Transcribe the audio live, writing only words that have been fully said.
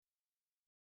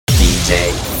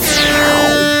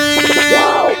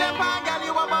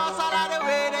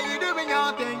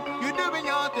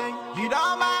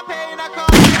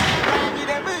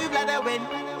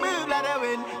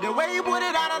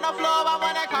the floor, I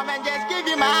wanna come and just give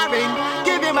you my ring,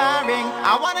 give you my ring.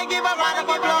 I wanna give a round of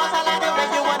applause. I like the way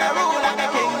you wanna rule like a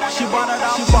king. She wanna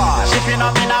dumb bar, she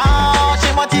phenomenal.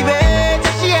 She motivates,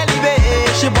 she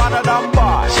elevates. She wanna dumb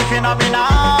bar, she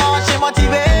phenomenal. She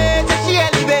motivates, she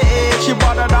elevates. She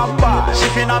wanna dumb bar, she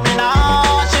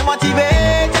phenomenal. She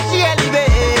motivates, she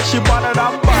elevates. She wanna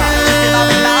dumb bar, she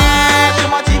phenomenal. She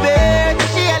motivates,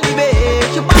 she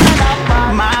elevates. She wanna dumb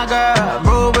bar. My girl,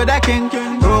 roll with that king.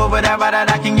 Roll with that brother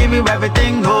that can give you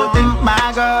everything. Whole thing,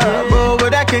 my girl, roll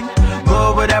with that king.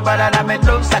 Roll with that brother that make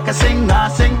looks like a singer.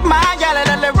 Sing, my girl,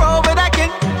 and roll with that king.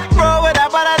 Roll with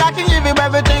that brother that can give you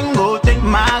everything. Whole thing,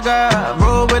 my girl,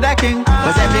 roll with that king.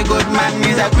 Cause every good man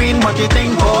is a queen. What you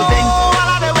think? Whole thing. Oh, I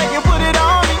like the way you put it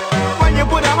on me. When you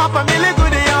put a half a million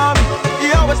goodie on me,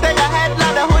 you always stay ahead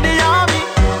like the hoodie on me.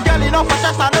 Girl, you know for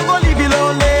sure I don't go leave you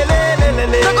lonely.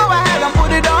 So go ahead and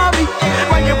put it on me.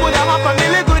 When you put a half a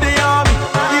million goodie on me,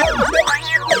 you always stay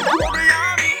ahead like the hoodie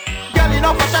on me. Girl, you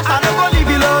know for sure I don't go leave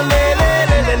you lonely.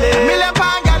 Million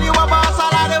pound girl, you a boss. I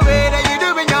like the way that you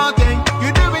doing your thing. You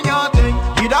doing your thing.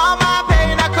 You don't mind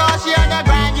paying the cost. You on the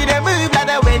grind. You don't move like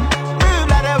the wind. Move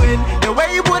like the wind. The way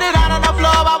you put it out on the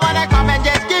floor, I wanna come and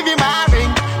just give you my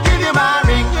ring. Give you my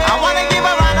ring. I wanna give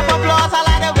a round of applause. I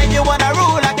like the way you wanna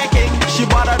rule like a king. She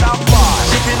bought a dumb bar.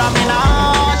 She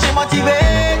phenomenal. She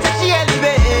motivates. She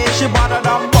elevates. She bought a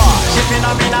dumb bar. She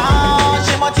phenomenal.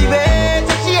 She motivates.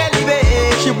 She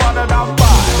elevates. She bought a dumb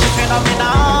bar. She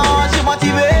phenomenal. She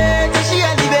motivates. She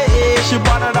elevates. She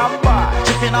bought a dumb bar.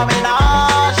 She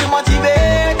phenomenal. She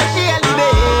motivates. She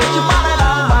elevates. She bought a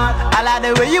dumb bar. I like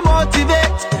the way you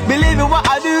motivate. Believe in what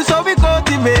I do, so we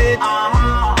cultivate.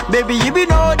 Baby, you be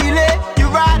no delay. You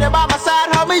ride by my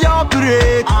side, help me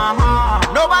operate.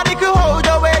 Nobody can hold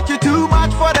your weight. You too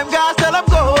much for them guys, tell them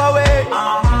go away.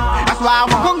 That's why I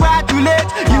want to congratulate.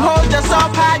 You hold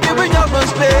yourself high, you in your own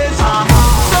space.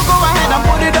 So go ahead and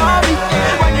put it on me.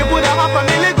 When you put a half a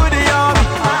million goodie on me,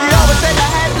 you always stay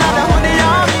ahead like the hoodie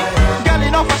on me. Girl,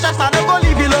 you know for sure I don't go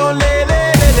leave you lonely.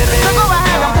 So go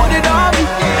ahead and put it on me.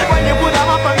 When you put a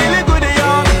half a million goodie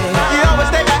on me, you always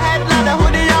stay ahead like the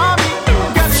hoodie on me.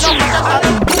 Girl, you know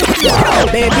for sure I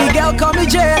don't. Baby girl, call me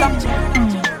jailer,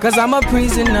 cause I'm a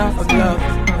prisoner of love.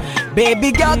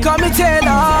 Baby girl, call me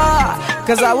Taylor,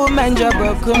 cause I will mend your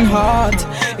broken heart.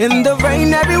 In the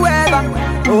rain, every weather.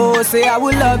 Oh, say I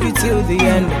will love you till the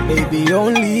end. Baby,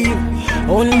 only you,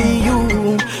 only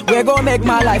you. We're gonna make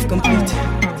my life complete.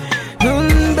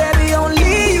 Baby,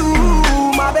 only you,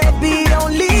 my baby,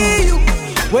 only you.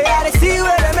 Where I see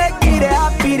where they make me, they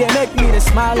happy, they make me, they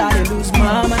smile, I they lose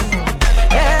my mind.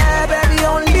 Yeah, baby,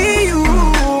 only you,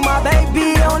 my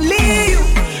baby, only you.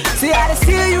 See how they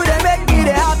see you, they make me,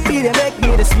 they happy, they make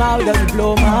me, they smile, they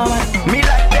blow my mind. Me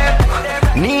like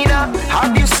them, Nina,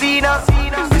 have you seen her?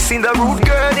 We seen the rude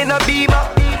girl in a beamer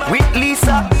with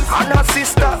Lisa and her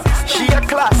sister. She a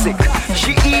classic,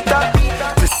 she eat her.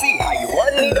 To see how you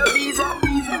want need a visa.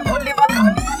 Oliver,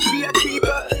 she a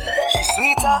keeper. She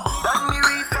sweeter than me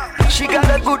reefer. She got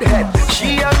a good head,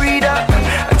 she a reader.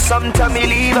 And sometimes me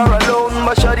leave her alone,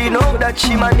 but she know that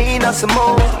she my Nina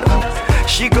Simone.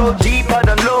 She go deeper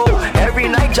than low. Every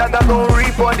night Jagga gon'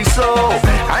 reap on the soul.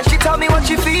 And she tell me what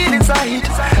she feel inside.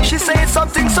 She say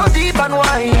something so deep and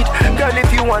wide. Girl,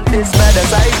 if you want this bad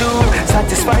as I do,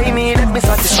 satisfy me, let me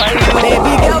satisfy you.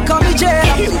 Baby girl, call me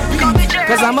jailer,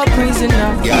 cause I'm a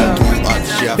prisoner.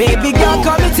 Baby girl,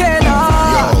 call me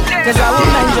Taylor, cause I will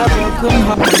mend your broken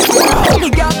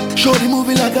heart. Shorty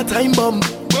moving like a time bomb.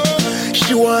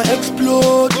 She wanna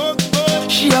explode.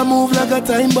 She a move like a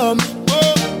time bomb.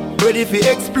 Ready for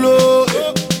explode.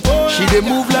 She dey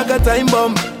move like a time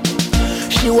bomb.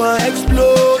 She wanna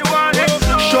explode.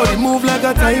 Shorty move like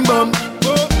a time bomb.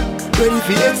 Ready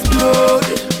for explode.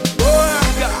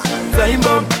 Time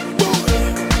bomb.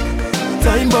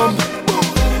 Time bomb.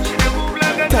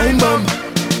 Time bomb.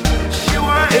 She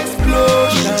wanna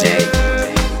explode.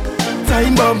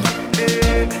 Time bomb.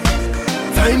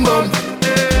 Time bomb.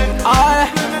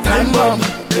 Time bomb.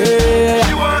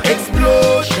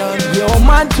 Explosion. Yo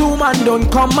man, two man don't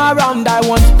come around. I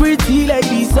want pretty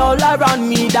ladies all around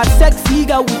me. That sexy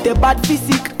girl with the bad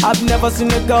physique. I've never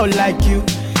seen a girl like you.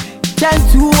 10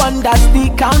 to 1, that's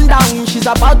the countdown. She's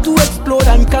about to explode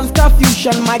and cause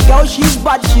confusion. My girl, she's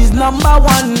bad, she's number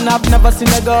one. I've never seen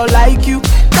a girl like you.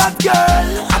 That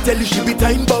girl, I tell you she be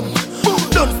time bomb.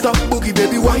 Don't stop boogie,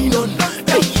 baby, wine on.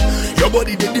 Hey, your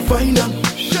body they define on.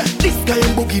 This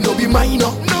kind boogie no be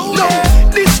minor. No,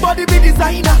 this body be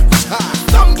designer.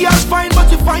 Some girls fine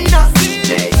but you finer.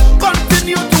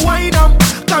 Continue to wine them.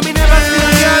 Come in never see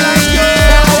a girl like you.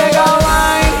 They go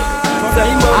wine.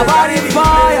 Time bomb. I body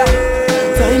fire.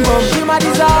 Time bomb. She my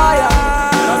desire.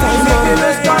 Time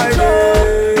bomb.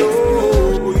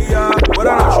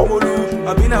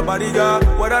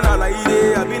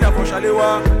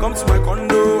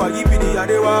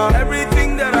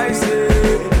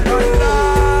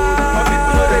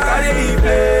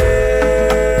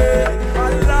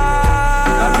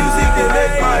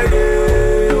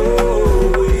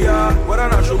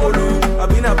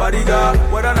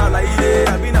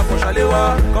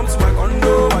 Shalewa. Come to my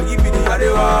condo, I give you the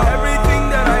arewa. Everything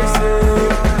that I say,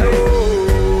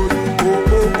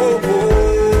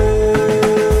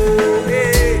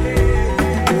 hey,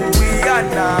 we are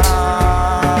now,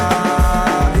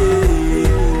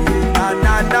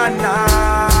 na.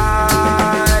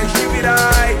 She be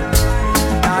like,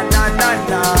 na.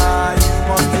 You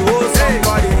must hold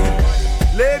somebody.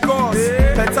 Lagos,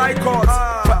 Pentecost,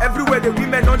 for everywhere the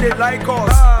women don't they like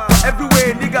us.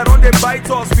 Everywhere nigga don't they bite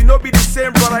us. We no be the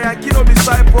same, brother. I can't be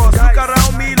Cyprus. Look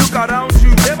around me, look around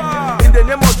you. In the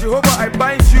name of Jehovah, I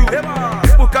bind you.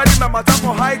 People carry my matter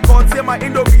for high court. Say my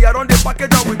Indomie, I run the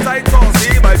package out with titles.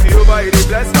 See my Jehovah, it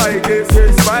bless my gates.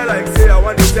 Smile like say I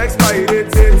want to text my date.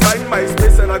 Find my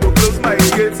space and I go close my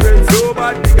gates. So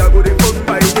bad nigga go they close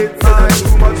my gates. I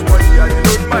too much money, I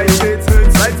load my gates.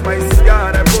 Light my cigar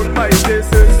and I put my face.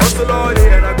 Hustle all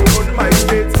day and I go on my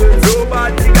gates. So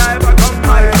bad nigga ever come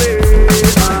my way.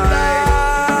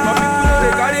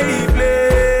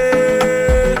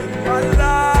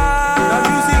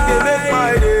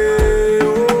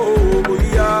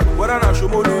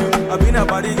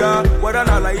 Whether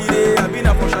na laide, I been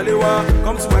a for Shalewa.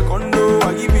 Come to my condo,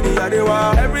 I give you the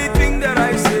arewa. Everything that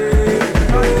I say,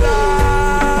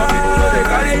 my people know they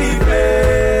carry me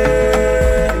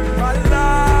play.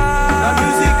 The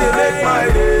music they make my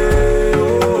day.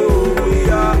 Oh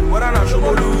yeah, whether na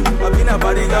Shomolu, I been a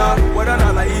badiga. Whether na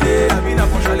laide, I been a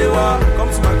for Shalewa. Come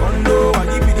to my condo, I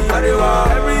give you the arewa.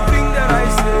 Everything that I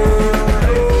say.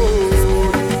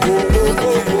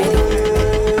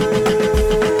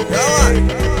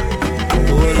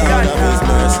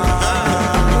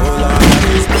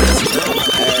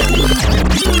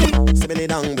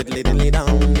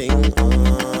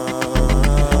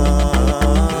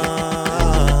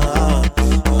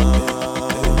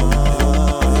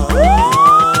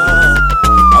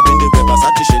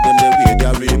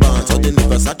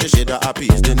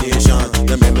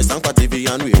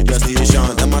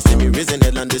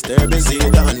 Disturbing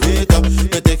Satan, wake up,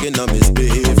 they're taking a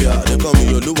misbehavior. They call me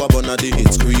your Luda, but not the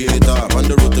hits creator. On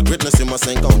the road to greatness, you must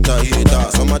encounter hater.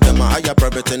 Some of them are higher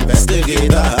private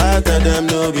investigator. I tell them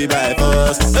no be by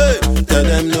force, hey, tell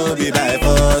them no be by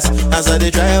force. As I they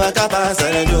try walk up, I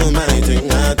say do my thing.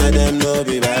 I tell them no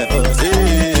be by force,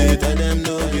 hey, tell them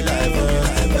no be by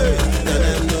force, hey, tell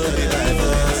them no be by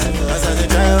force. As I they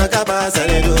try walk up, I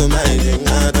say do my thing.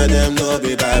 I tell them no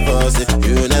be by force.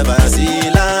 You never see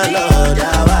landlord.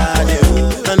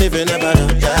 And if you never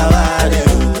drop your wad,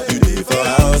 you live for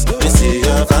house. You see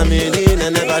your family, they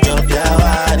never drop your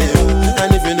wad.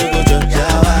 And if you no go drop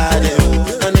your wad,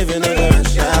 and if you no go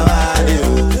rush your wad, you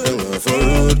run for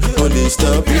road. Police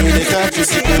stop you, they catch you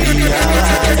secretly.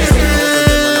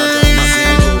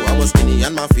 I was skinny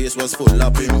and my face was full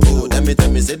of pimple. Tell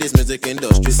me, say this music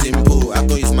industry simple. I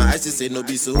go use my eyes to say no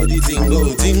be so the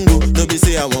tingo. No be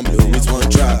say I won't blow with one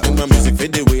track. Make my music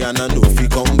fade away and I know if he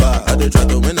come back. I don't try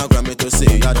to win a Grammy to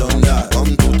say I done that.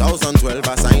 Come 2012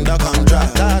 I signed a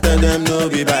contract. Tell them no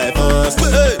be by force,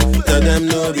 hey, tell them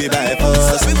no be by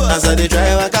force. As I they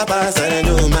try walk up, I say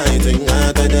do my thing.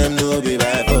 I tell them no be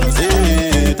by force,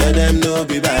 hey, tell them no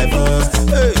be by force,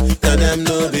 hey, tell them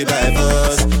no be by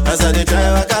force. As I they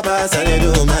try walk up, I say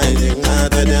do my thing. I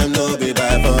tell them no be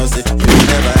by force. You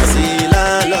never see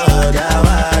landlord,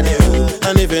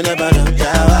 and if you never drop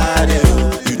your wad,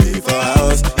 you live for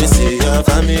house. You see your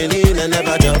family, they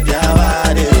never drop your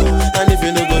wad. And if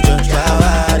you no go drop your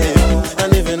wad,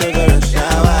 and if you no go rush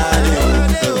your wad,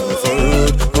 for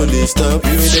road, police stop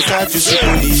you, they catch you, so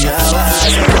police your wad.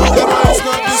 It's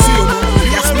not the same.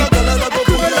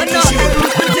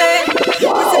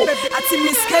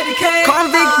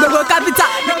 Convict, no go capital,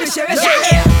 no be share.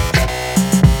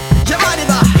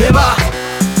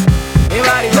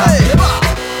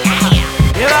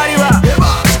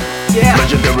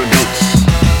 Legendary beats.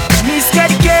 Me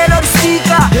scared girl on the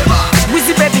speaker.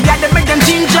 Wizzy baby, yeah, they make them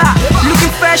ginger.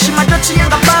 Looking fresh in my Dolce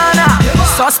 & Gabbana.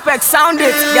 Suspect sound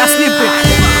it, yeah, snipping.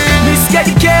 Me scared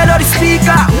girl on the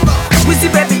speaker. Wizzy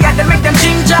baby, yeah, they make them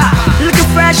ginger. Looking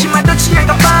fresh in my Dolce &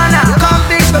 Gabbana.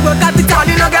 Convict, but go capital,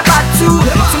 you know get back too.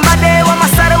 Somebody want my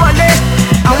side of wallet.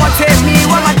 I want to me,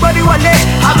 want my body wallet.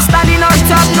 I'll be standing on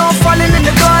top, no falling in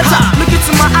the gutter. Look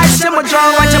into my eyes, share my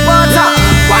jaw, watch your butter.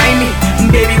 Why me?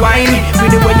 Baby, why me?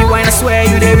 With the way you whine, I swear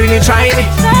you they really try me.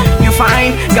 You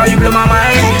fine, girl, you blow my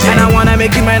mind. And I wanna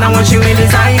make you mine, I want you in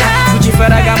designer. Gucci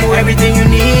Ferragamo, everything you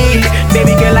need.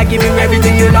 Baby girl, I give you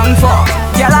everything you long for.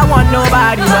 Girl, I want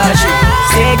nobody but you.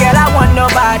 Say, girl, I want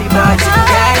nobody but you.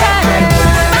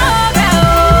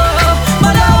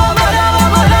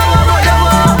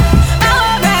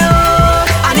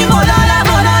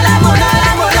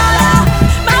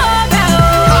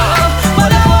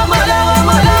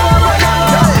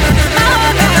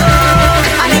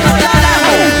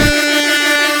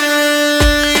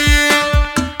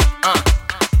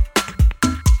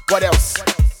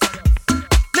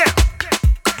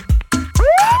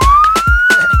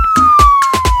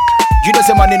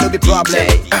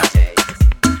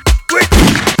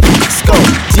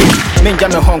 Ninja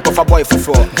me honk of a boy for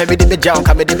four. Maybe the junk,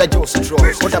 I made the Joe straw.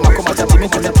 What am I coming to me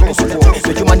to the close war?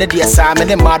 The human dear Sam and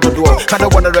the mad door. I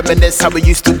don't want to reminisce how we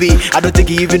used to be. I don't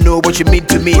think you even know what you mean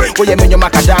to me. When you mean your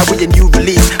macadam with your new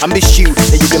release, I miss you,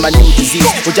 then you be my new disease.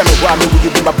 Would you know me, will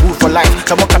you be my boo for life?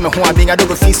 Someone coming home, I mean, I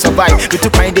don't feel survive. You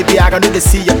took my day, I don't need to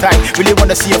see your time. Really want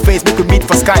to see your face, we could meet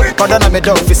for Skype. But then I'm a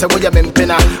dog, it's a way I'm in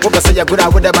pinna. What say you're good, I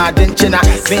would have my dentina.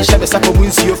 Then Shabby Sapa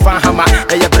wins you, fan hammer.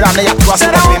 Then you're brown, you're cross.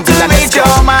 Said I want to meet your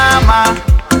mama,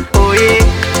 oh yeah.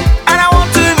 And I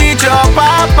want to meet your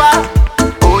papa,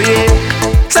 oh yeah.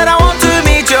 Said I want to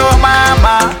meet your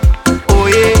mama, oh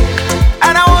yeah.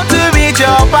 And I want to meet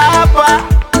your papa,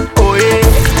 oh yeah.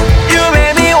 You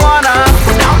made me wanna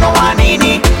put down the one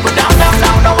nini, put down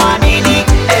the one nini,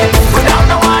 eh. Put down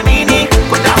the one nini,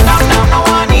 put down the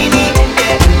one nini,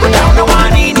 eh. Put down the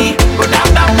one nini, put down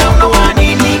the one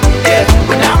nini, eh.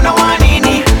 Put down the one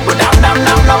nini, put down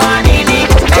the one nini,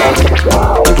 eh.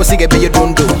 You go see get you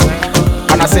don't do.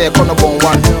 And I say I can't go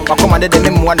one. I come and the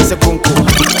name one is a kunku.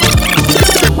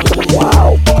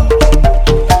 Wow.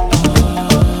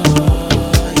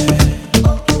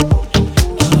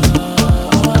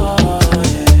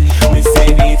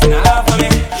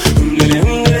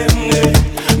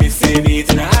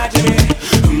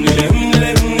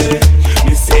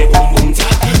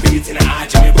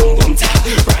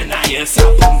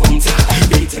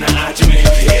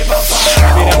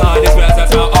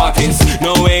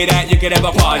 Could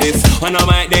ever part this. On a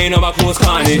mic, they know my cool's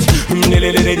carnage.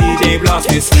 The DJ blast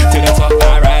this. To the top,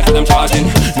 I rise and I'm charging.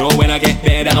 Know when I get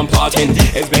there that I'm parking.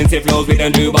 Expensive flows, we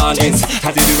don't do bargains.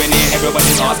 How to do it here,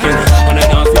 everybody's asking. On the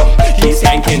dance floor, he's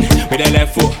skanking. With a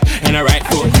left foot and a right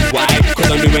foot. Why?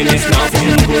 Cause I'm doing this now.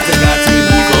 From good to God to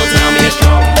ego, tell me it's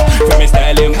strong. From a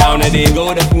styling pound, they go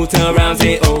the foot turn around,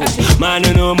 say oh. Man,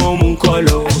 no more moon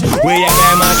colo. Where you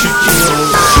got my trick, you know.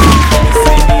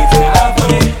 Say me to have for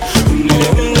me.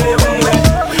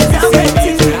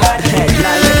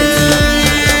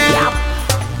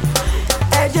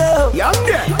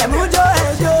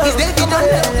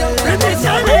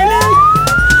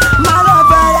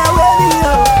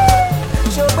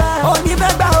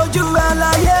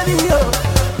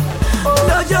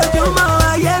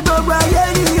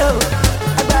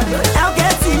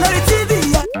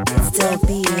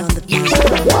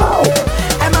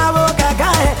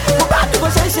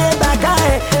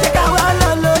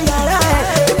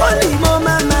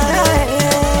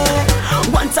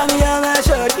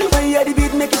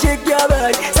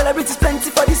 Celebrities plenty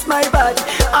for this my body.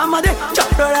 I'm a day, chop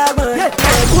the rabbit.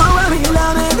 One me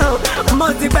love me go.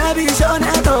 Multi baby show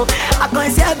go. I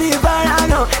can't see the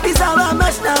varago. This how I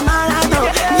must now marago.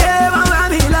 Yeah,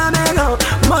 one me love me go.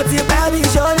 Multi baby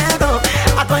show go.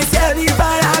 I can't see the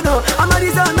varago. I'm a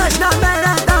this how much now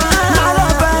marago. I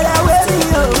love para with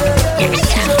you.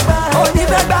 Oh, the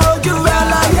baby, oh, you are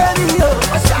like you.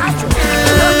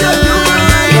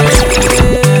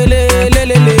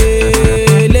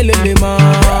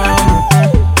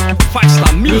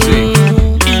 Music,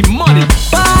 E-money.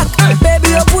 Back, baby,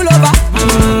 you pull over.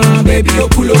 Baby, you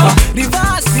pull over.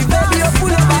 Reverse, baby, you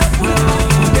pull over.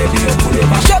 Baby, you pull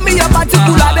over. Show me your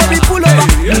particular, baby, pull over.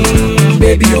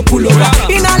 Baby, you pull over.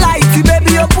 In a light,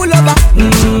 baby, you pull over.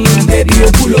 Baby,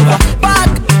 you pull over. Back,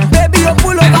 baby, you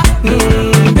pull over.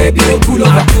 Baby, you pull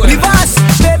over. Reverse,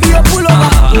 baby, you pull over.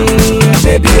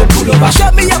 Baby, you pull over.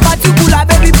 Show me your particular,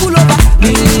 baby, pull over.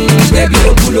 Baby,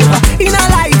 you pull over. In a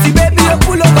light, baby, you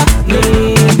pull over.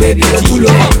 Baby, you pull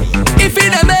over. If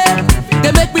in a man,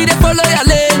 they make me they follow your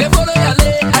lane.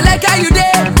 I like how you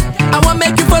there. I want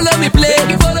make you follow me play.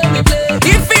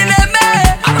 If in a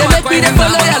man, they make me they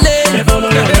follow your lane.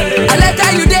 I like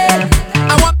how you there.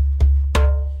 I want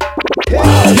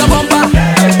your bumper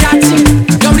catchy,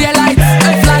 your real lights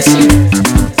flashy.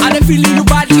 I they feeling you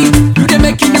badly. You they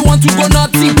making me want to go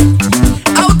naughty.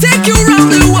 I'll take you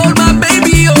round the world, my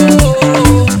baby.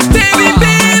 Oh, baby,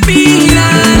 baby,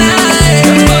 nah, nah.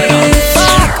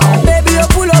 Baby, you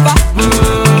pull over.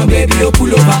 Baby, you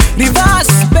pull over.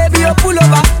 Reverse, baby, you pull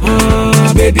over.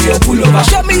 Baby, you pull over.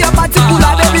 Show me your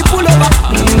particular, baby, pull over.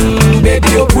 Baby,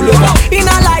 you pull over. In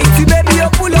a light, baby, you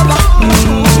pull over.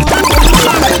 What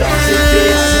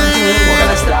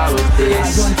kind of style is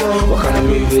this? What kind of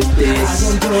move is this?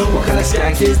 What kind of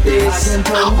skank is this?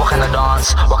 What kind of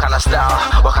dance? What kind of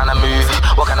style? What kind of move?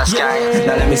 What kind of skank?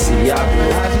 Now let me see y'all do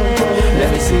it.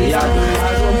 Let me see y'all do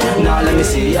it. Now let me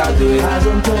see y'all do it.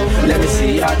 Let me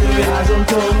see y'all do it.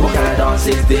 What kind of dance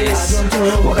is this?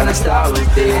 What kind of style is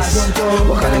this?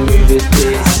 What kind of move is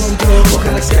this? What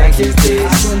kind of skank is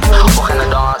this? What kind of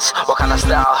dance? What kind of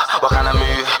style? What kind of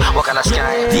move? What kind of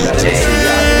skank? DJ.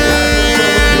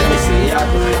 Let me see y'all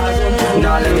do it.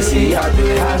 Now let me see y'all do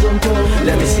it.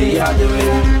 Let me see y'all do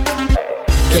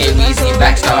K-Weezy,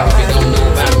 Backstar, if you don't know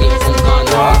about me from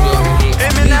Ghana.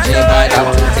 DJ by that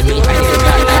one to me, I hear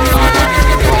about that Ghana.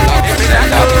 Going up,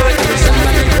 stand up, give me some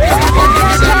money,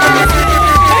 send money.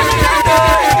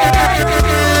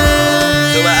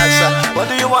 So I ask her, what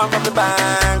do you want from the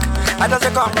bank? I just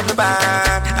come from the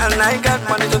bank, and I got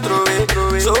money to throw it.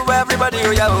 So everybody,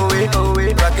 oh yeah, oh it.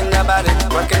 Rockin' that body,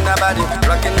 rockin' that body,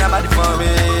 rockin' that body for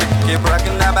me. Keep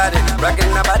rockin' that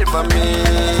body for me.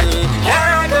 Here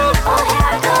I go,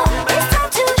 it's time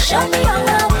to show me your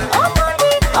love.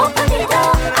 Open the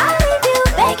door, I'll leave you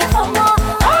begging for more.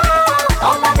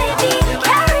 Oh my baby,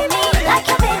 carry me like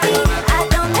your baby. I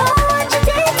don't know what you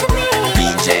did to me,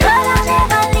 DJ. but I'll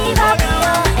never leave. I'll be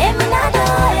your Eminado.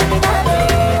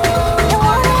 You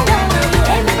wanna know me,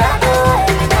 Eminado.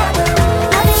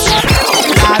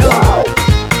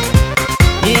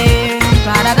 Yeah,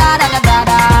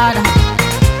 da-da-da-da-da-da.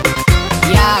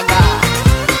 Yaga.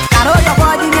 Caro, your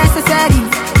body necessary.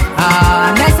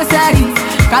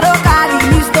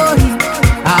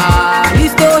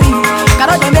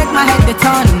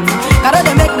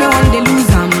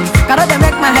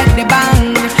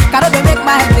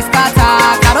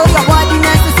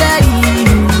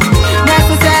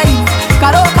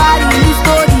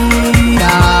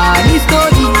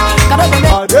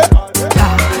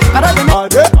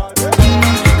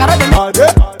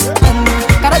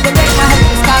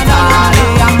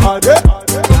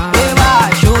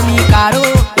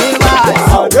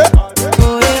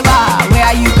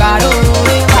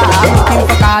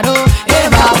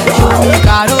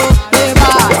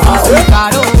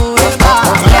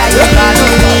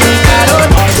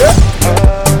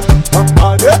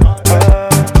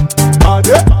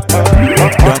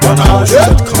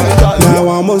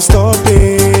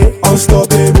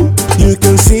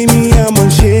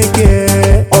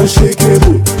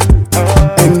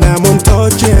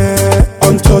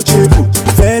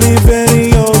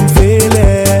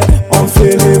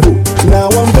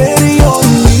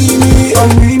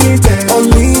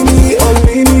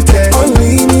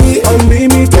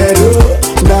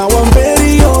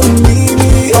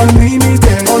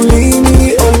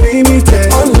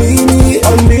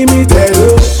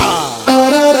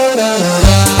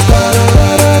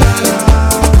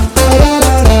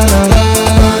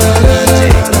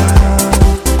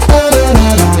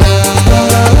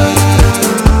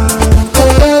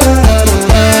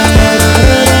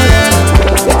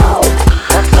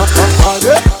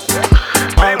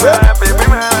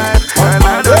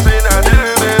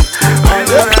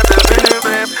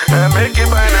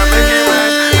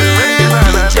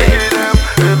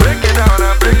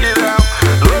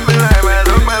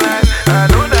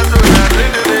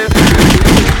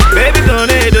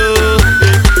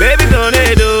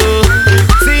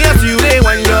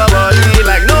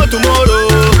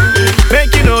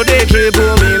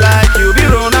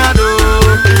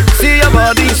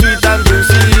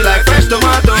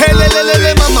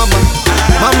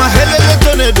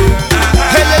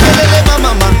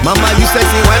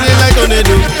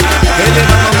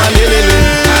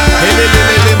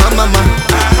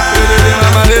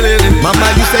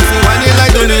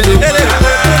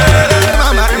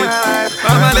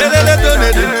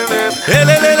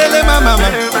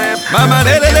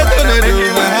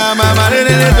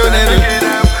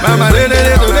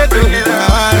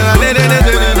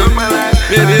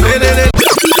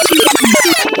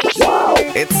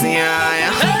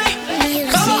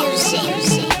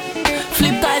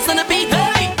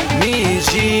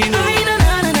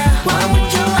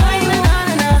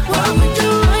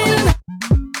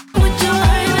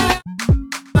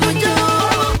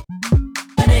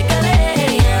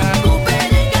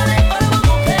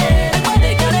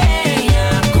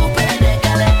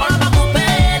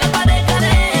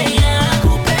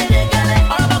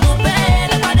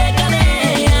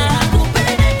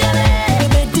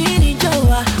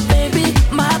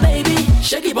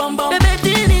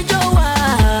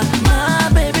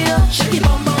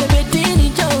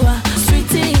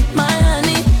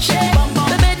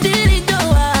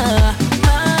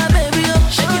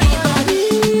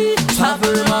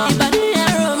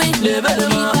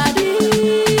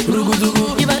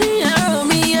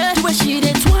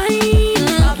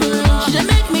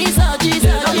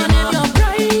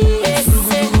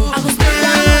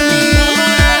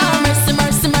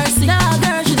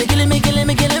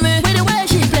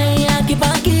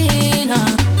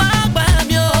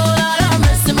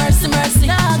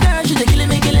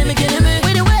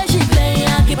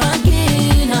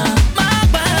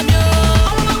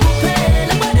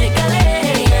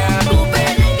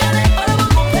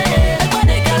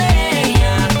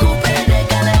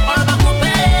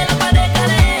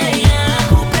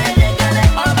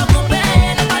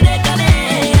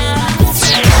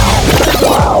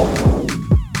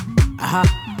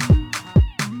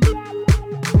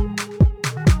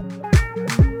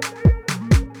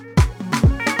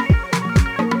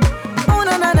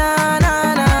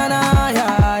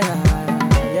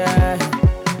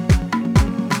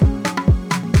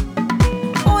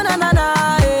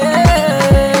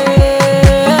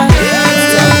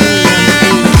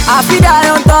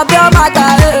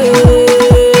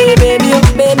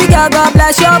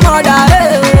 bless your mother,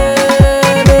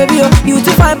 baby, you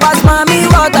too fine pass mommy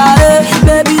water,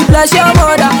 baby, bless your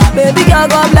mother, baby girl,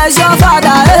 God bless your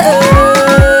father,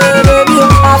 baby,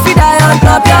 I feel die on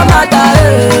top your mother,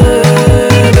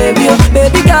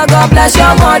 baby girl, God bless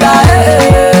your mother,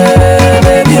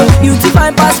 baby, you too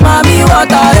fine pass mommy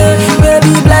water,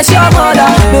 baby, bless your mother,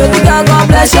 baby girl, God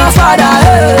bless your father,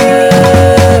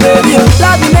 baby,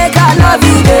 love me make I love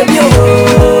you, baby,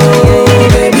 oh,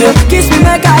 baby, kiss me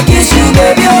make I kiss you,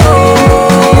 baby, oh,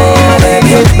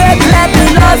 baby, baby let me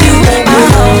love you,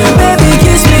 baby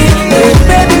kiss me,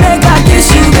 baby make I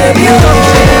kiss you, baby, oh,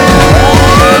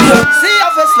 see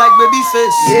your face like baby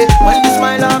face, yeah. When you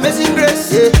smile, amazing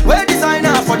grace, yeah. Wear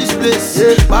designer for this place,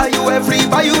 yeah. Buy you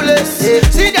lace, yeah.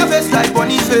 See their face like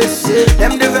bunny face, yeah.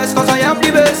 Them the best cause I am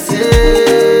the best, yeah.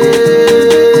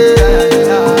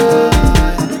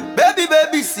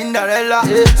 Baby, Cinderella,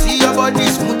 yeah. See your body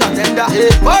smooth and tender,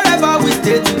 yeah. Forever we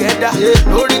stay together, yeah.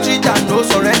 No retreat and no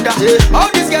surrender, yeah. All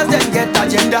these girls then get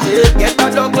agenda, yeah. Get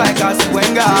bad dog like a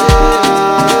Swenga.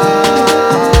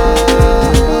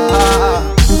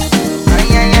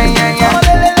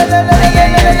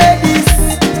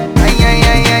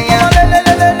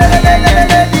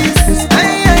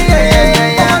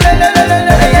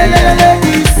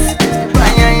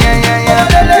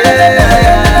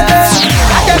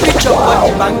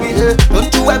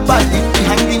 Don't you ever leave me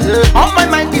hanging. On my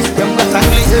mind is them that's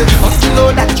angry. Don't you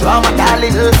know that you are my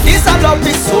darling? This I love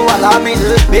is so alarming.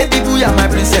 Baby boo, you're my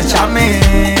princess charming.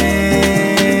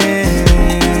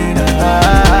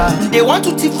 They want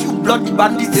to thief you bloody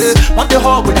bandits. Want the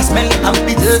hog with a smelly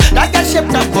armpit. That girl shape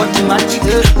that body magic.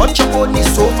 But your body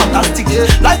is so fantastic.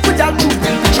 Life without you will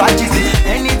be tragic.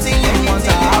 Anything you want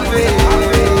to have.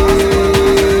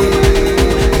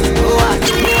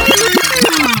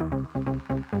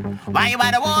 Why you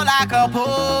by the wall like a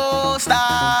poster,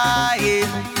 yeah.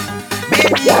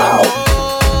 Baby, come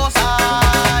closer,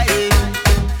 yeah.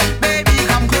 Baby,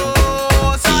 come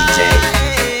closer,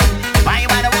 yeah. Why you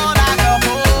by the wall like a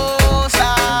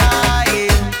poster,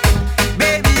 yeah.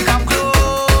 Baby, come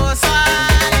closer,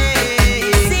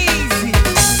 yeah.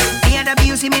 See,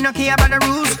 A&W, see me no care about the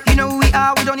rules. You know who we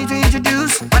are, we don't need to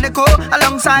introduce. On the go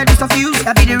alongside Mr. Fuse.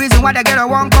 That be the reason why they get a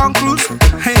one-con cruise.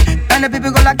 Hey. And the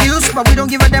people go like you, but we don't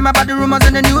give a damn about the rumors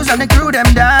in the news. And the crew them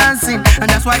dancing, and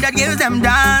that's why that gives them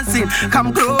dancing.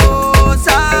 Come closer,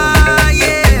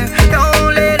 yeah.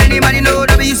 Don't let anybody know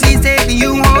WC is taking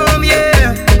you home,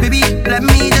 yeah. Baby, let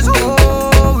me just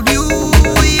hold you,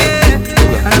 yeah.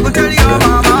 And I go tell your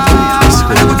mama,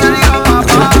 and I go tell your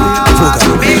papa,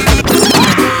 baby.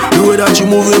 The way that you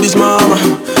moving this mama,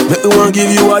 make me wanna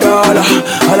give you a dollar.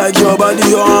 I like your body,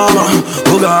 your armor.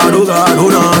 Oh God, oh God, oh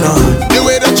Nana. The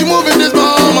way that you moving this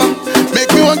mama,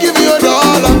 make me wanna give you a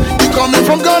dollar. You coming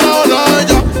from Ghana or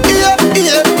Niger? Yeah,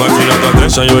 yeah. Martin, not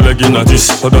attention, you're legging at this.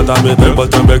 So that I made them, but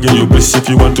I'm begging you, please. If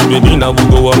you want to be in, I will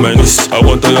go on my knees. I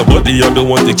want on your body, I don't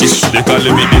want the kiss. They call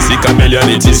me busy chameleon,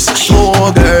 it is.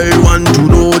 So girl, want to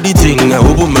know the thing. I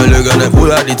open my leg and I pull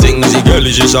out the things. The girl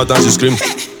is she shout and she scream.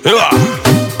 Hey,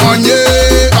 Anye,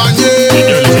 Anye. The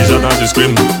girl is she shout and she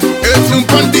scream. It's un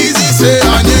pandizi, say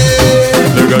Anye.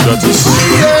 Look at that is.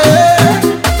 Yeah,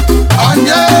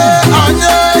 Anye,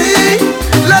 Anye.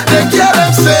 Let the girl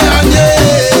them say Anye.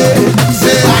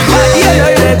 Say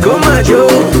Anye. Come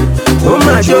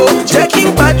on, Joe,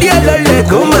 checking body,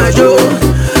 come on, Joe,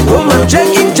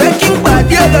 checking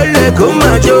body, come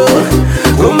on, Joe,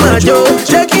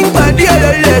 checking body,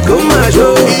 come on,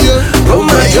 Joe.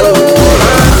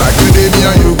 Like today, me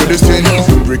and you go the same.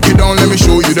 Break it down, let me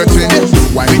show you the thing.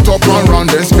 Wind it up and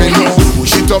round and spin.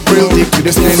 Push it up real deep to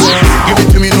the skin. Give it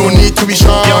to me, no need to be shy.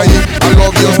 I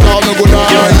love your style, no go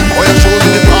die. All your shows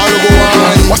in the car, no go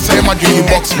wine. What's time I give you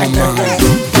box, my man?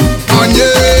 Anye,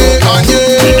 Anye.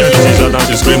 The girl is she shout and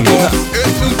she scream.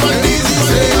 It's un pandizi,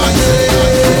 say Anye.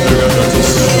 Look at that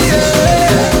is.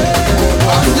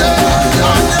 Anye,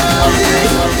 Anye.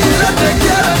 Let the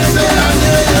girl say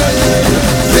Anye.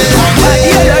 Say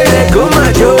Anye. Come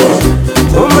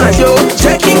on, Joe,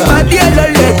 checking body,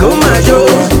 come on, Joe,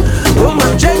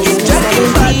 checking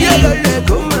body,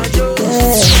 come on, Joe.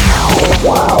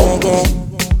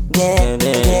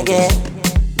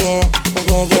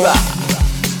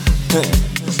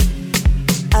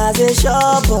 As a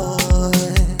shop boy,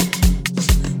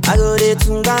 I go there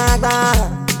to Gaga.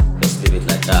 Let's leave it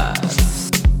like that.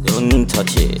 Don't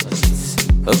touch it.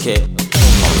 Okay.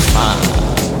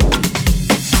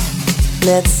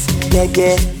 Let's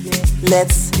get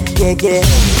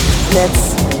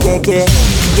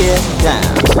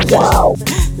Down. wow.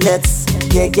 Let's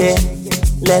get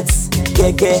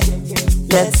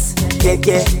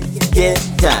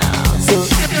down. So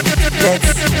let's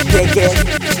get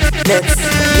down.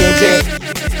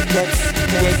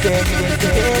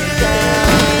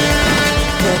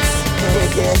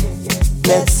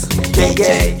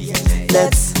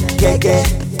 Let's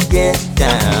get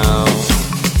down.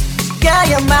 Girl,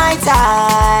 you're my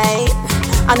type.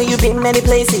 I know you've been many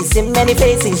places, seen many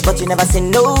faces, but you never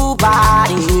seen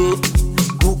nobody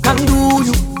who can do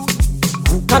you,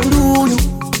 who can do you,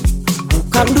 who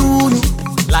can do you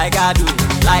like I do,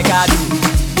 like I do.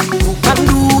 Who can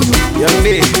do you? Young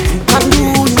B. Who can do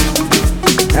you?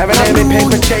 Every day me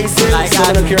paper chasing, like so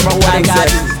I don't care about what like they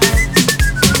say.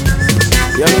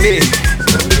 Young B.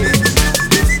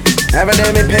 Every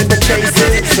day me paper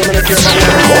chasing, so I don't care about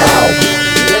what they say.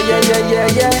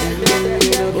 Yeah.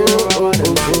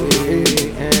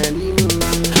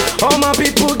 All my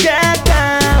people get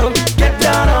down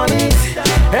on it.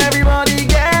 Everybody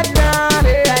get down,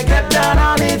 yeah, get down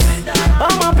on it.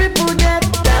 All my people get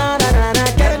down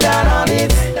on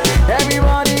it.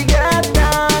 Everybody get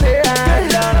down,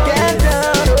 yeah, get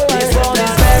down. This all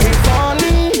is very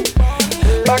funny.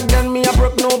 Back then me I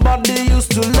broke, nobody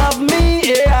used to love me,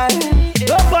 yeah.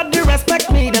 Nobody respect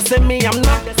me, they say me I'm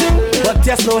nothing, but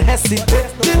there's no hesitation.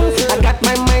 I got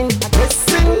my mind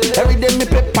racing. Every day me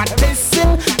paper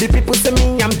chasing. The people say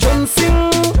me I'm Jonesing.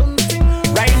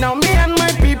 Right now me and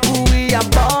my people we are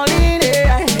balling,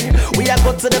 yeah. We are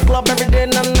go to the club every day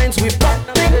and nights we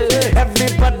popping.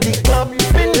 Everybody clubbing,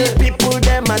 the people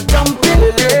them are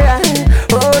jumping, yeah.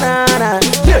 Oh na na,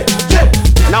 yeah.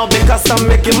 Now because I'm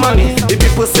making money, the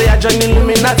people say I join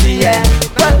Illuminati, yeah.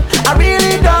 Well, I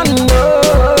really don't know.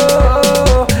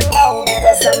 Now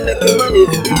because I'm making money,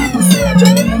 the people say I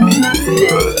join Illuminati,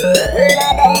 yeah. Well,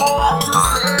 I don't know what to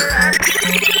say.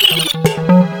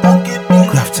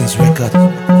 Grafton's record.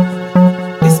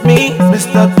 It's me,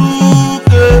 Mr.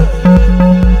 Booker.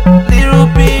 Little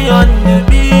B on the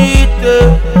beat.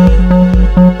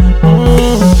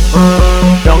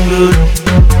 Young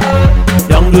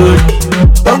good.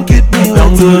 Don't keep me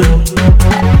young good.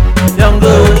 Young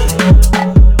good.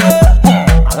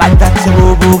 I like that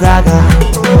boo gaga.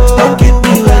 Don't keep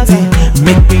me waiting.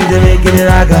 Make me the regular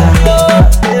raga.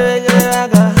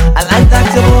 I like that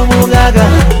boo gaga.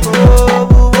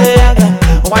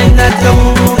 Why not the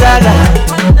boo gaga?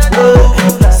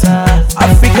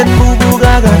 African boo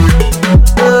gaga.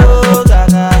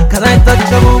 Can I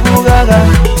touch a boo gaga?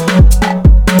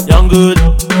 Young good.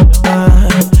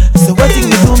 So what thing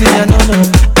you do me? I don't know.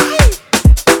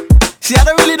 See, I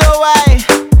don't really know why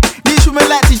these women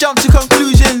like to jump to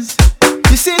conclusions.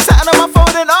 You see something on my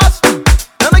phone and ask me.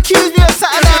 Don't accuse me of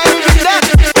something I ain't even done.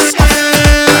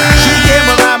 She came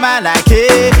around my like,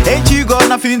 hey, ain't you got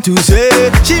nothing to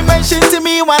say? She mentioned to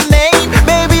me one name,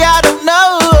 baby I don't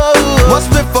know. What's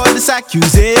before this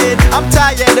accusing? I'm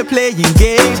tired of playing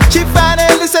games. She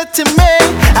finally said to me,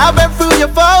 I went through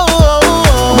your phone.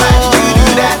 Why did you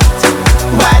do that?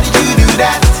 Why did you do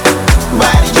that?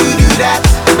 Why did you do that?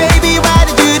 Baby, why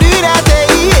did you do that? Hey,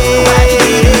 yeah. Why did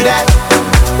you do that?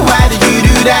 Why did you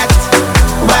do that?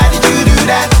 Why did you do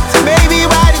that? Baby,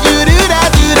 why did you do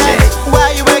that?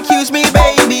 Why you accuse me,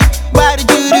 baby? Why did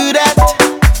you do that?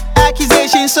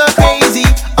 Accusation so crazy.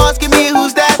 Asking me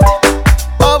who's that?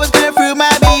 Always going through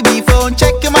my baby phone,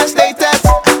 checking my status,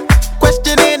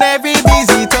 questioning every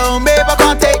busy tone. Babe, I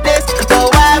can't take this. So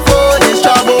why for this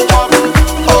trouble?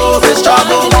 Oh, this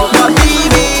trouble. Not me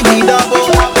double.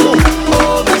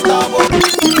 Oh, this trouble.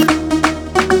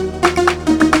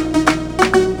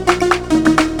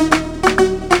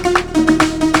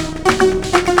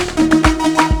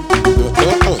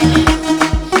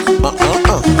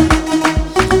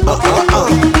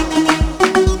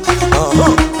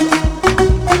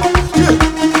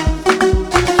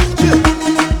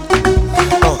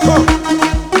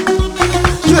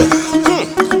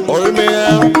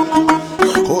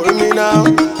 Hold me now,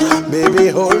 baby,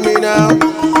 hold me now,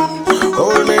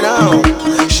 hold me now.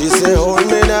 She say hold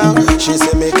me now, she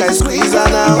say make I squeeze her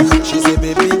now. She say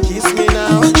baby kiss me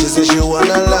now, she say she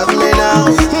wanna love me now,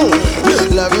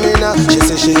 love me now. She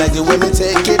say she like the way me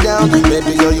take it down,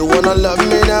 baby girl you wanna love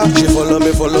me now. She follow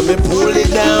me, pull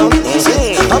it down.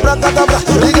 Abracadabra,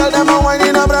 the girl them a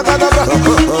whining abracadabra,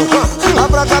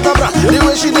 abracadabra. The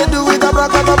way she dey do it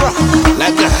abracadabra,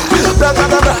 like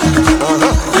abracadabra,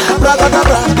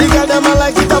 abracadabra. The girl them a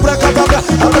like it abracadabra,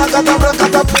 abracadabra,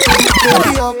 abracadabra. Baby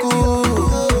you're cool,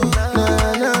 na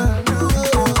na.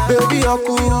 Baby you're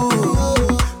cool,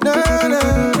 na na.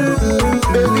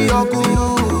 Baby you're cool,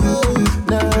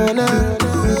 na na.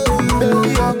 Baby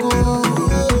you're cool,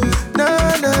 na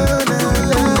na na na.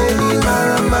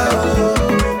 Imarama,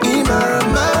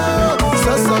 Imarama,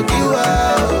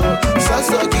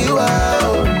 Sasakiwa,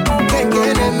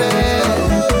 Kengeneme,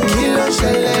 Kilo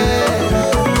Shele.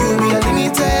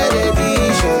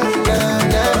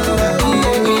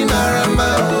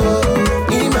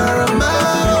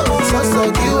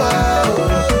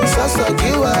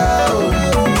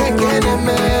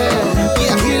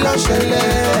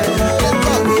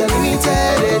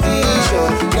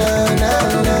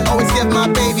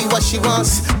 she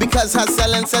wants. Because her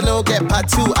silence I no get part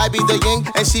two. I be the yin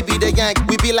and she be the yank.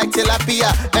 We be like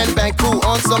tilapia and Banku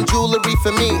on some jewelry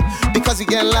for me. Because you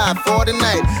get live for the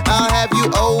night, I'll have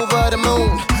you over the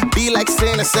moon. Be like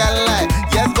seeing a satellite.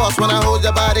 Yes, boss, when I hold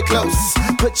your body close.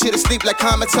 Put you to sleep like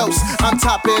comatose. I'm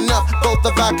topping up both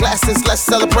of our glasses. Let's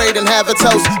celebrate and have a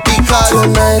toast. Because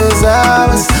tonight is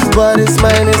ours, but it's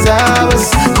mine is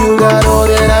ours. You got all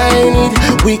that I need.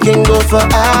 We can go for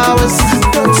hours.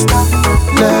 Don't stop,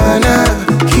 nah, nah.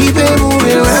 Keep it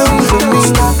moving round for me.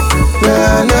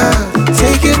 Nah, nah.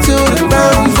 Take it to the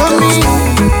ground for me.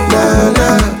 Nah,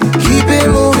 nah. Keep it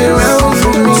moving round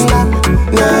for me.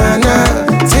 Nah, nah.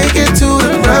 Take it to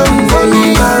the ground for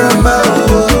me. Imarama,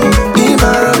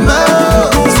 Imarama.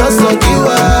 So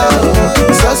giwa,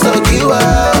 so giwa.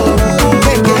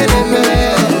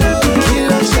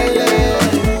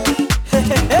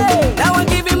 Now I'm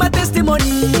giving my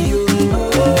testimony.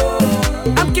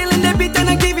 I'm killing the beat and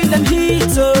I'm giving them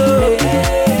heat.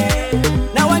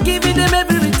 Now I'm giving them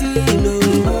everything.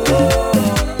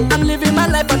 I'm living my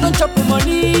life, I don't chop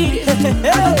money. I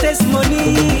don't taste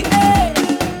money.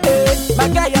 My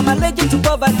guy, I'm allergic to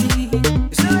poverty.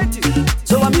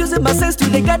 So I'm using my sense to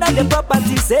gather the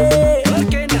properties.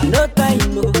 Okay, now no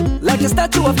time, like a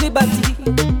statue of liberty.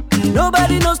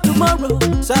 Nobody knows tomorrow,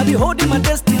 so I'll be holding my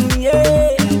destiny.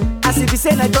 As if it's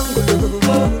in a jungle,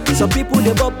 some people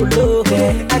they bubble.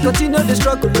 I continue the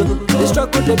struggle,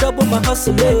 they double my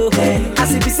hustle.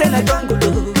 As if it's in a jungle,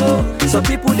 some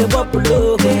people they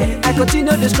bubble. I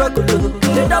continue the struggle,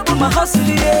 they double my hustle.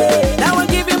 Now I'm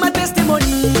giving my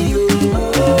testimony.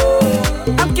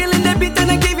 I'm killing the beat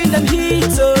and I'm giving them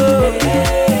heat.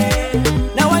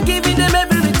 Now I'm giving them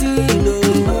everything.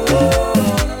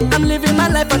 I'm living my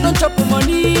life, I don't chop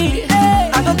money.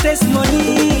 I don't taste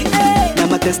money. Now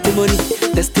my testimony,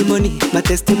 testimony, my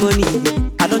testimony.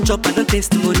 I don't chop, I don't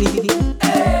taste money.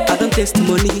 I don't taste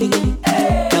money.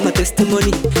 Now my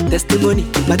testimony, testimony,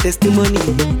 my testimony.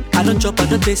 I don't chop, I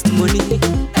don't taste money.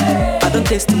 I don't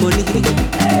taste money.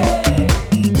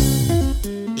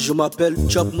 Je m'appelle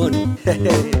Chop Money.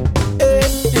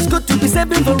 It's good to be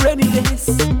saving for rainy days.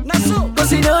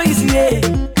 Cause you know it's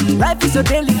life is so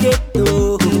delicate.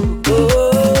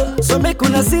 So make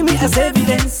una see me as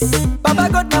evidence. Baba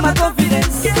God, now my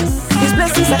confidence. His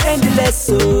blessings are endless.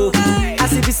 So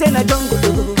as if it's in a jungle.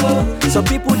 Some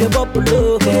people they bubble.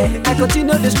 I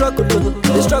continue the struggle,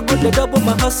 they double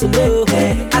my hustle.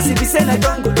 As if it's in a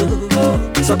jungle.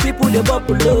 Some people they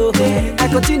bubble. I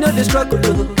continue the struggle,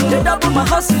 they double my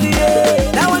hustle.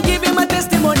 Now I'm giving my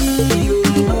testimony.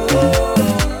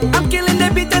 I'm killing the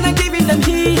beat and I'm giving them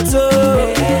heat.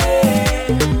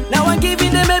 Now I'm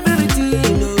giving them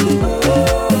everything.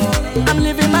 I'm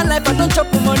living my life, I don't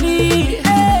chop money.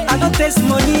 I don't taste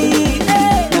money.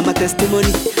 Now my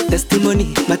testimony,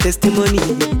 testimony, my testimony.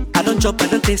 I don't chop, I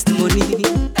don't taste money.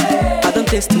 I don't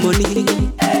taste money.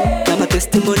 Now my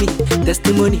testimony,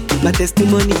 testimony, my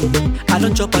testimony. I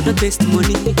don't chop, I don't taste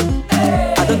money.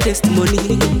 I don't taste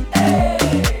money.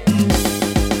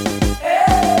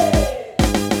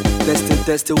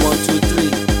 Testing, 1, 2,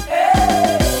 3.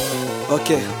 Ok.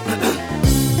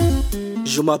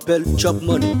 Je m'appelle Chop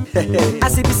Money.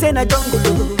 As if it's in a jungle,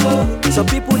 some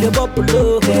people they bubble.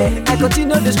 I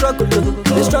continue the struggle,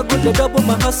 they double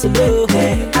my hustle.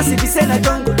 As if it's in a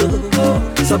jungle,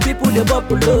 some people they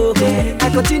bubble. I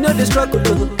continue the struggle,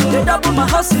 they double my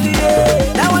hustle.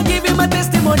 Now I'm giving my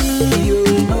testimony.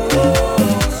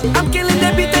 I'm killing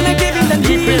the beat and I'm giving them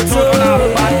heat.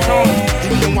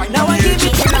 Now I'm giving.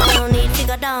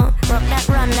 Down, rock that,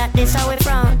 run that, this how we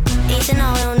from. Easy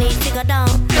now, we don't need figure down.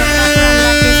 Rock that, run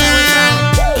that, this how we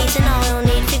from. Easy now, we don't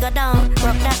need figure down.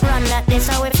 Rock that, run that, this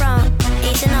how we from.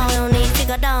 Easy now, we don't need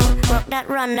figure down. Rock that,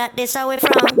 run that, this how we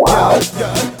from.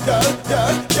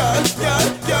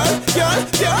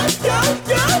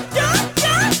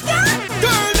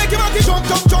 Girl, make your body jump,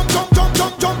 jump, jump, jump, jump,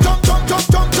 jump, jump, jump, jump, jump,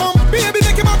 jump, jump. Baby,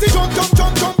 make your body jump, jump,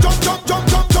 jump, jump, jump, jump, jump,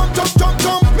 jump, jump, jump, jump,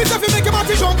 jump. Miss if you make your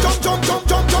body jump, jump, jump, jump,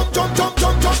 jump, jump, jump, jump,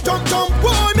 jump, jump, jump, jump.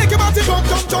 Boy, make your body jump,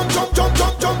 jump, jump, jump, jump,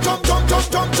 jump, jump, jump, jump, jump,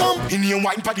 jump, jump. In your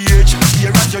wine for the edge,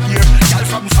 here and your dear. Girl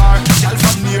from far, girl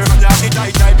from near. From your head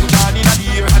tight, put on in a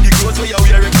ear. And the clothes where you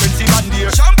wear expensive and dear.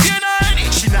 Champion honey,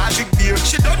 she not drink beer.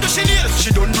 She don't do she nails,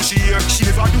 she don't do she hair. She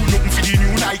never do nothing for the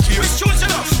new Nike. Which tunes she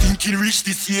love? Thinking rich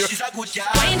this year. She's a good girl.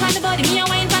 Wine from the body, me a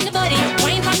wine from the body.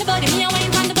 Wine from the body, me a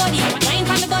wine from the body. Wine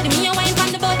from the body, me a wine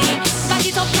from the body. Back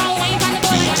it up now, wine from the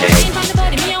body. Wine from the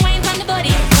body, me a wine from the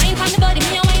body. Wine from the body,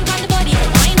 me a wine from the body.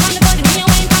 Wine from the body, me a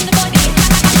wine from the body.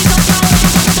 Back it up now, wine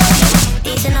from the body.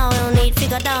 Easy now, we don't need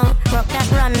figure down. Rock that,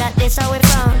 run that, this how we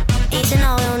from. Easy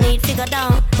now, we don't need figure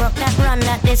down. Rock that, run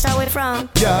that, this how we from.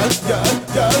 Yeah.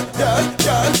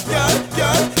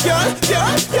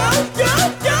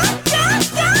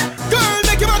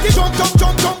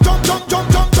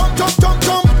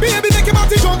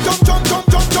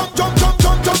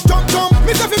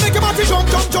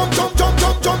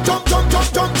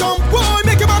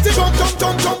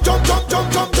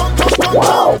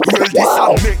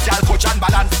 and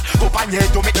balance. Up on your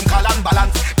head, don't make them call and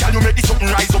balance. Can you make this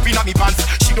something rise up in me pants?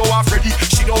 She don't want Freddy,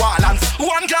 she don't want Lance.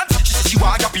 One glance, she say she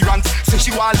want appearance. Say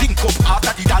she want link up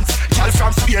after the dance. Girl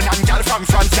from Spain and girl from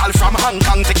France, girl from Hong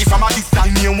Kong. Take it from a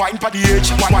distance, name wine for the age.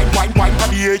 Wine for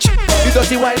the age. You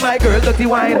dirty wine, my girl, dirty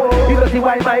wine. You dirty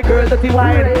wine, my girl, dirty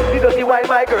wine. You dirty wine,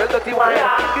 my girl, dirty wine.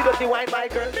 You dirty wine, my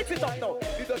girl. Mix it up now.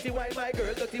 You dirty wine, my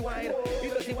girl, dirty wine. You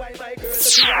dirty wine, my girl,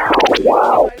 dirty wine. You dirty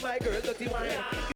wine, my girl, dirty wine.